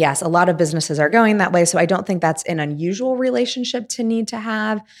yes, a lot of businesses are going that way. So I don't think that's an unusual relationship to need to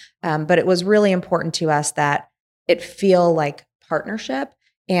have. But it was really important to us that it feel like partnership.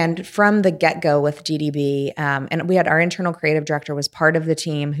 And from the get-go with DDB, and we had our internal creative director was part of the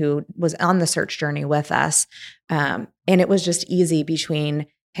team who was on the search journey with us. And it was just easy between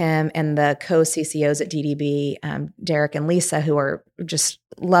him and the co-CCOs at DDB, Derek and Lisa, who are just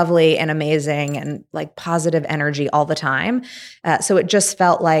lovely and amazing and like positive energy all the time. So it just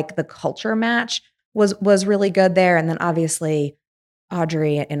felt like the culture match was really good there. And then obviously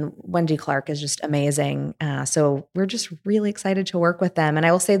Audrey and Wendy Clark is just amazing. So we're just really excited to work with them. And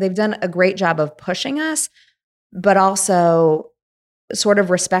I will say they've done a great job of pushing us, but also sort of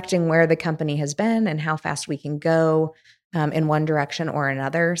respecting where the company has been and how fast we can go in one direction or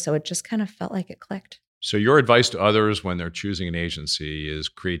another. So it just kind of felt like it clicked. So your advice to others when they're choosing an agency is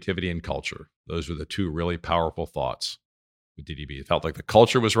creativity and culture. Those are the two really powerful thoughts with DDB. It felt like the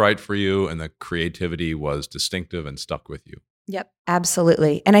culture was right for you and the creativity was distinctive and stuck with you. Yep,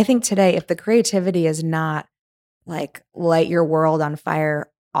 absolutely. And I think today, if the creativity is not like light your world on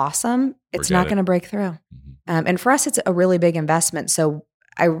fire, awesome, it's not going to break through. Mm-hmm. And for us, it's a really big investment. So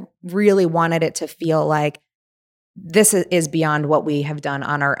I really wanted it to feel like this is beyond what we have done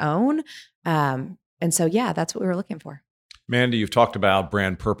on our own. And so, yeah, that's what we were looking for. Mandy, you've talked about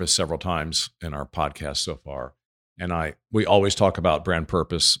brand purpose several times in our podcast so far. And we always talk about brand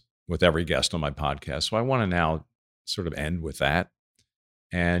purpose with every guest on my podcast. So I want to now sort of end with that.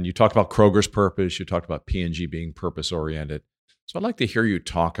 And you talked about Kroger's purpose. You talked about P&G being purpose-oriented. So I'd like to hear you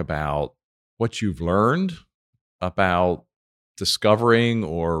talk about what you've learned about discovering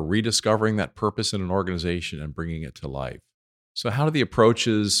or rediscovering that purpose in an organization and bringing it to life. So how do the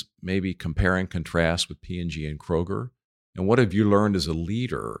approaches maybe compare and contrast with P&G and Kroger? And what have you learned as a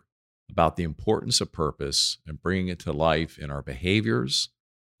leader about the importance of purpose and bringing it to life in our behaviors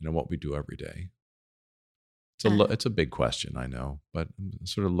and in what we do every day? It's a big question, I know, but I'm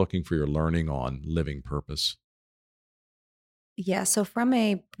sort of looking for your learning on living purpose. Yeah, so from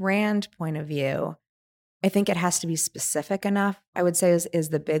a brand point of view, I think it has to be specific enough, I would say is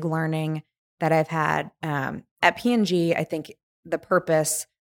the big learning that I've had. At P&G, I think the purpose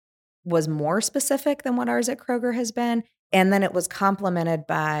was more specific than what ours at Kroger has been. And then it was complemented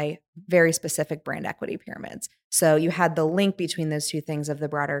by very specific brand equity pyramids. So you had the link between those two things of the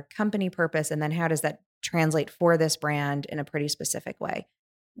broader company purpose, and then how does that translate for this brand in a pretty specific way.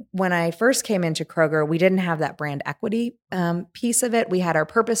 When I first came into Kroger, we didn't have that brand equity piece of it. We had our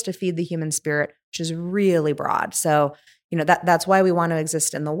purpose to feed the human spirit, which is really broad. So, that's why we want to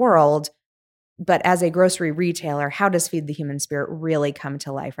exist in the world. But as a grocery retailer, how does feed the human spirit really come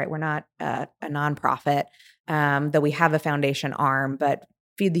to life, right? We're not a nonprofit, though we have a foundation arm, but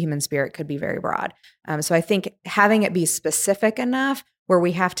feed the human spirit could be very broad. So I think having it be specific enough where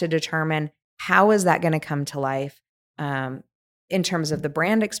we have to determine how is that going to come to life in terms of the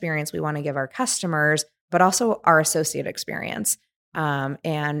brand experience we want to give our customers, but also our associate experience,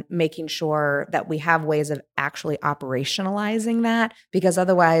 and making sure that we have ways of actually operationalizing that, because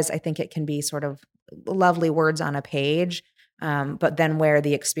otherwise I think it can be sort of lovely words on a page, but then where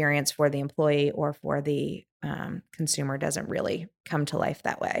the experience for the employee or for the consumer doesn't really come to life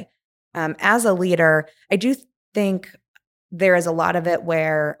that way. As a leader, I do think there is a lot of it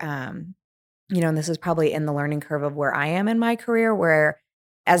where, and this is probably in the learning curve of where I am in my career, where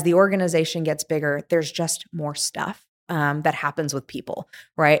as the organization gets bigger, there's just more stuff that happens with people,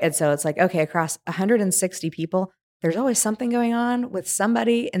 right? And so it's like, okay, across 160 people, there's always something going on with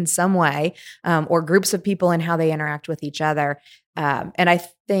somebody in some way, or groups of people and how they interact with each other. And I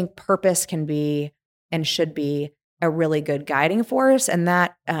think purpose can be and should be a really good guiding force. And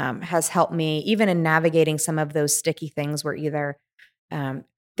that has helped me even in navigating some of those sticky things where either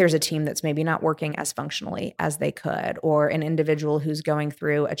there's a team that's maybe not working as functionally as they could, or an individual who's going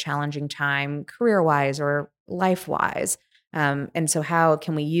through a challenging time career-wise or life-wise. And so how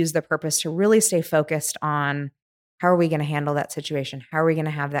can we use the purpose to really stay focused on how are we going to handle that situation? How are we going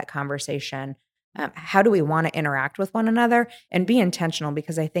to have that conversation? How do we want to interact with one another and be intentional?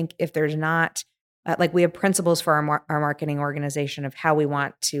 Because I think if there's not, like we have principles for our marketing organization of how we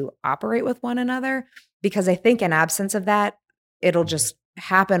want to operate with one another, because I think in absence of that, it'll just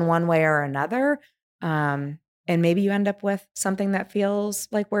happen one way or another. And maybe you end up with something that feels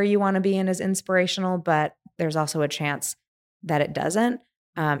like where you want to be and is inspirational, but there's also a chance that it doesn't.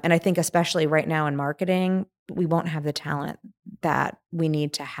 And I think especially right now in marketing, we won't have the talent that we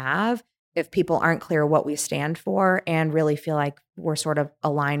need to have if people aren't clear what we stand for and really feel like we're sort of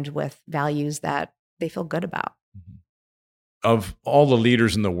aligned with values that they feel good about. Of all the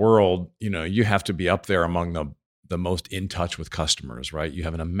leaders in the world, you have to be up there among the most in touch with customers, right? You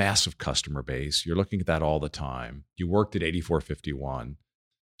have a massive customer base. You're looking at that all the time. You worked at 8451.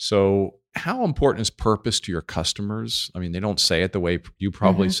 So how important is purpose to your customers? I mean, they don't say it the way you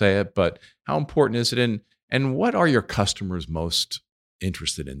probably say it, but how important is it? And what are your customers most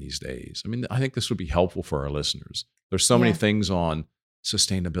interested in these days? I mean, I think this would be helpful for our listeners. There's so many things on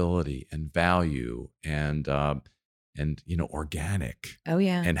sustainability and value and organic. Oh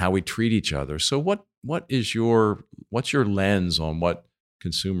yeah. And how we treat each other. So what's your lens on what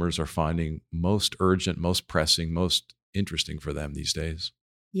consumers are finding most urgent, most pressing, most interesting for them these days?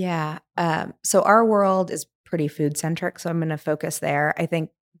 Yeah. So our world is pretty food centric. So I'm going to focus there. I think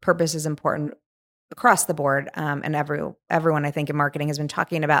purpose is important across the board. And everyone I think in marketing has been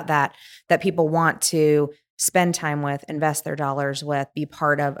talking about that people want to spend time with, invest their dollars with, be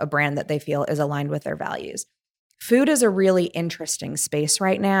part of a brand that they feel is aligned with their values. Food is a really interesting space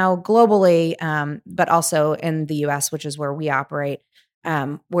right now globally, but also in the US, which is where we operate,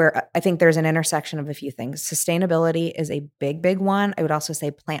 where I think there's an intersection of a few things. Sustainability is a big, big one. I would also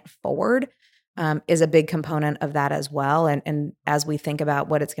say plant forward is a big component of that as well. And as we think about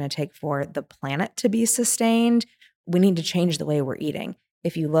what it's going to take for the planet to be sustained, we need to change the way we're eating.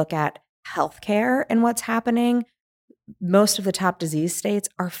 If you look at healthcare and what's happening, most of the top disease states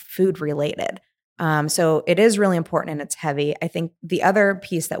are food related. So it is really important and it's heavy. I think the other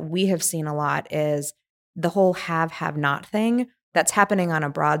piece that we have seen a lot is the whole have not thing that's happening on a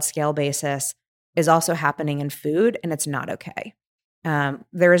broad scale basis is also happening in food, and it's not okay.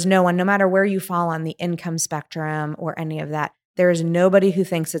 There is no one, no matter where you fall on the income spectrum or any of that, there is nobody who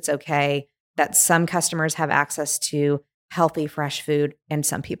thinks it's okay that some customers have access to healthy, fresh food and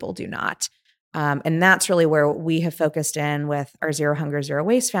some people do not. And that's really where we have focused in with our Zero Hunger, Zero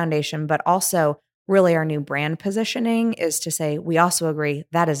Waste Foundation, but also really our new brand positioning is to say, we also agree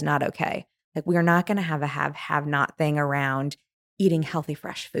that is not okay. Like we are not going to have a have not thing around eating healthy,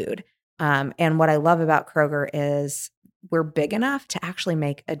 fresh food. And what I love about Kroger is we're big enough to actually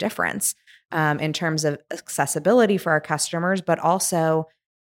make a difference in terms of accessibility for our customers, but also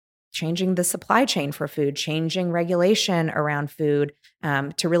changing the supply chain for food, changing regulation around food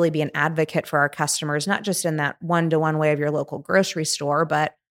to really be an advocate for our customers, not just in that one-to-one way of your local grocery store,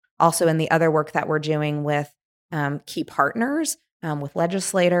 but also in the other work that we're doing with key partners, with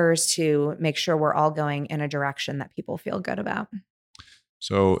legislators to make sure we're all going in a direction that people feel good about.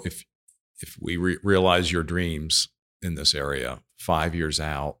 So if we realize your dreams in this area 5 years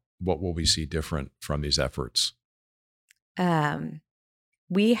out, what will we see different from these efforts?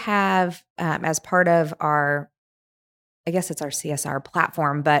 We have, as part of our, I guess it's our CSR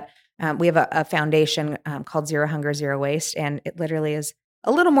platform, but we have a foundation called Zero Hunger, Zero Waste, and it literally is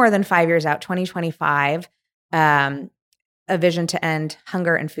a little more than 5 years out, 2025, a vision to end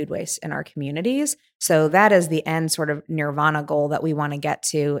hunger and food waste in our communities. So that is the end sort of nirvana goal that we want to get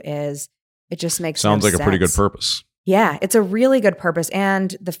to. Is it just makes sounds like sense. A pretty good purpose. Yeah, it's a really good purpose.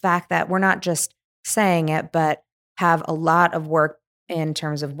 And the fact that we're not just saying it, but have a lot of work in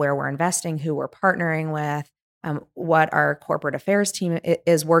terms of where we're investing, who we're partnering with, what our corporate affairs team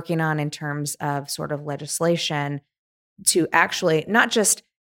is working on in terms of sort of legislation to actually not just,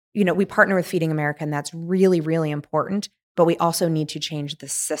 we partner with Feeding America, and that's really, really important, but we also need to change the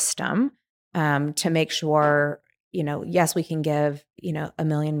system to make sure, yes, we can give, 1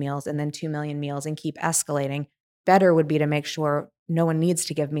 million meals and then 2 million meals and keep escalating. better would be to make sure no one needs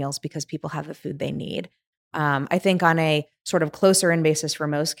to give meals because people have the food they need. I think on a sort of closer in basis for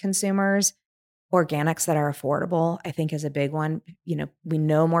most consumers, organics that are affordable, I think is a big one. We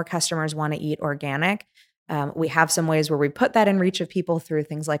know more customers want to eat organic. We have some ways where we put that in reach of people through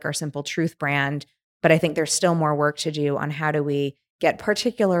things like our Simple Truth brand, but I think there's still more work to do on how do we get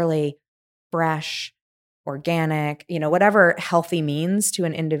particularly fresh, organic, whatever healthy means to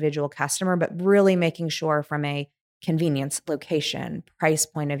an individual customer, but really making sure from a convenience, location, price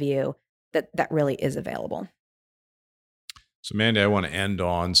point of view that really is available. So Mandy, I want to end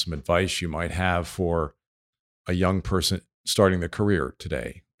on some advice you might have for a young person starting their career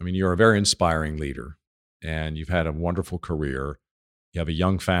today. I mean, you're a very inspiring leader and you've had a wonderful career. You have a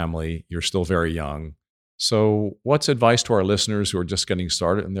young family. You're still very young. So what's advice to our listeners who are just getting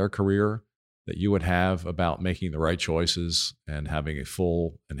started in their career that you would have about making the right choices and having a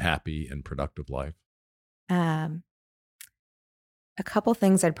full and happy and productive life? A couple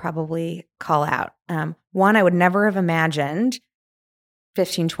things I'd probably call out. One, I would never have imagined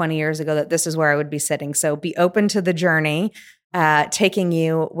 15, 20 years ago that this is where I would be sitting. So be open to the journey, taking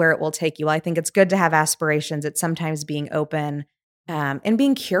you where it will take you. Well, I think it's good to have aspirations. It's sometimes being open and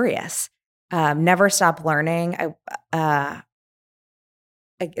being curious. Never stop learning.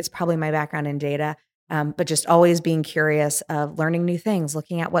 It's probably my background in data, but just always being curious of learning new things,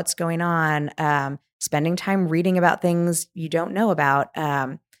 looking at what's going on, spending time reading about things you don't know about,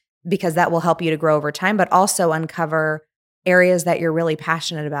 because that will help you to grow over time, but also uncover areas that you're really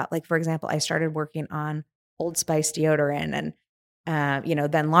passionate about. Like, for example, I started working on Old Spice deodorant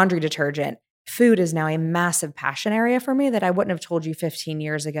and, then laundry detergent. Food is now a massive passion area for me that I wouldn't have told you 15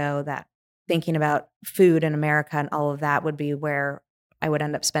 years ago that thinking about food in America and all of that would be where I would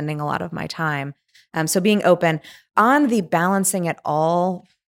end up spending a lot of my time. So being open on the balancing it all.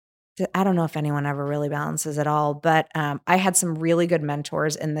 I don't know if anyone ever really balances it all, but I had some really good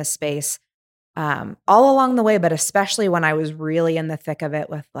mentors in this space all along the way, but especially when I was really in the thick of it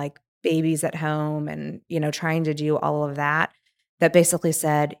with like babies at home and, trying to do all of that basically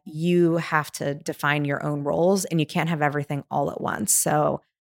said, you have to define your own roles and you can't have everything all at once. So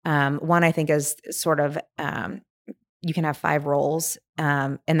one, I think is sort of, you can have 5 roles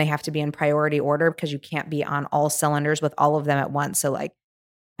and they have to be in priority order because you can't be on all cylinders with all of them at once. So like,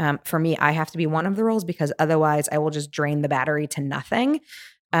 for me, I have to be one of the roles because otherwise I will just drain the battery to nothing.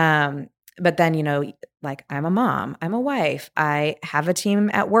 But then, like I'm a mom, I'm a wife, I have a team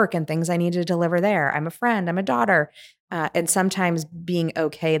at work and things I need to deliver there. I'm a friend, I'm a daughter. And sometimes being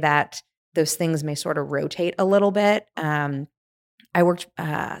okay that those things may sort of rotate a little bit. I worked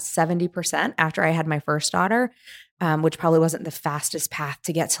 70% after I had my first daughter, which probably wasn't the fastest path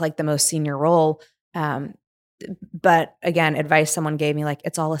to get to like the most senior role. But again, advice someone gave me, like,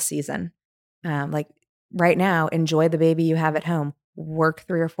 it's all a season. Like right now, enjoy the baby you have at home. Work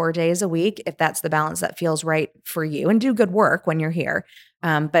 3 or 4 days a week if that's the balance that feels right for you, and do good work when you're here.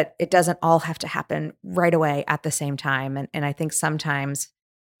 But it doesn't all have to happen right away at the same time. And I think sometimes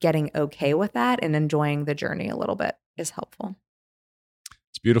getting okay with that and enjoying the journey a little bit is helpful.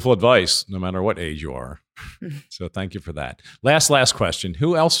 It's beautiful advice, no matter what age you are. So thank you for that. Last question.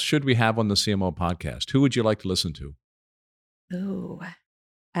 Who else should we have on the CMO podcast? Who would you like to listen to? Ooh,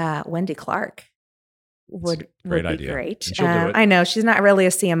 Wendy Clark would be idea. Great. She'll do it. I know she's not really a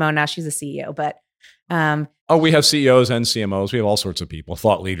CMO now; she's a CEO. But we have CEOs and CMOs. We have all sorts of people,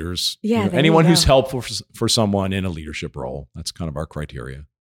 thought leaders. Yeah, anyone who's helpful for someone in a leadership role. That's kind of our criteria.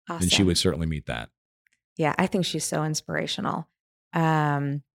 Awesome. And she would certainly meet that. Yeah, I think she's so inspirational.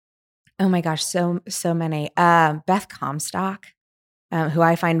 Oh my gosh, so many. Beth Comstock, who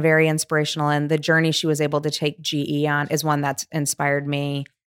I find very inspirational, and the journey she was able to take GE on is one that's inspired me.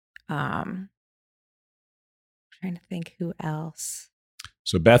 Trying to think who else.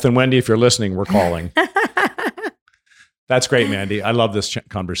 So Beth and Wendy, if you're listening, we're calling. That's great, Mandy. I love this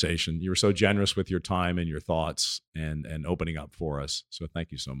conversation. You were so generous with your time and your thoughts and opening up for us. So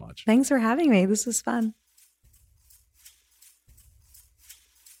thank you so much. Thanks for having me. This was fun.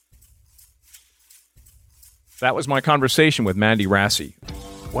 That was my conversation with Mandy Rassi.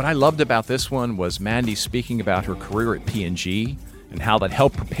 What I loved about this one was Mandy speaking about her career at P&G and how that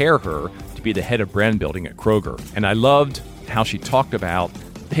helped prepare her to be the head of brand building at Kroger. And I loved how she talked about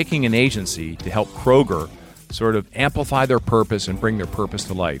picking an agency to help Kroger sort of amplify their purpose and bring their purpose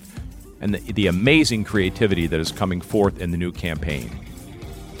to life, and the amazing creativity that is coming forth in the new campaign.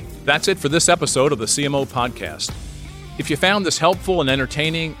 That's it for this episode of the CMO Podcast. If you found this helpful and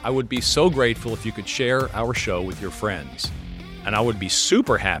entertaining, I would be so grateful if you could share our show with your friends. And I would be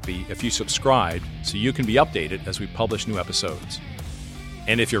super happy if you subscribed so you can be updated as we publish new episodes.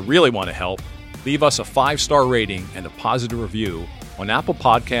 And if you really want to help, Leave us a 5-star rating and a positive review on Apple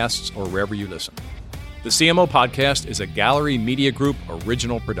Podcasts or wherever you listen. The CMO Podcast is a Gallery Media Group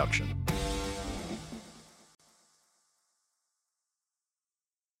original production.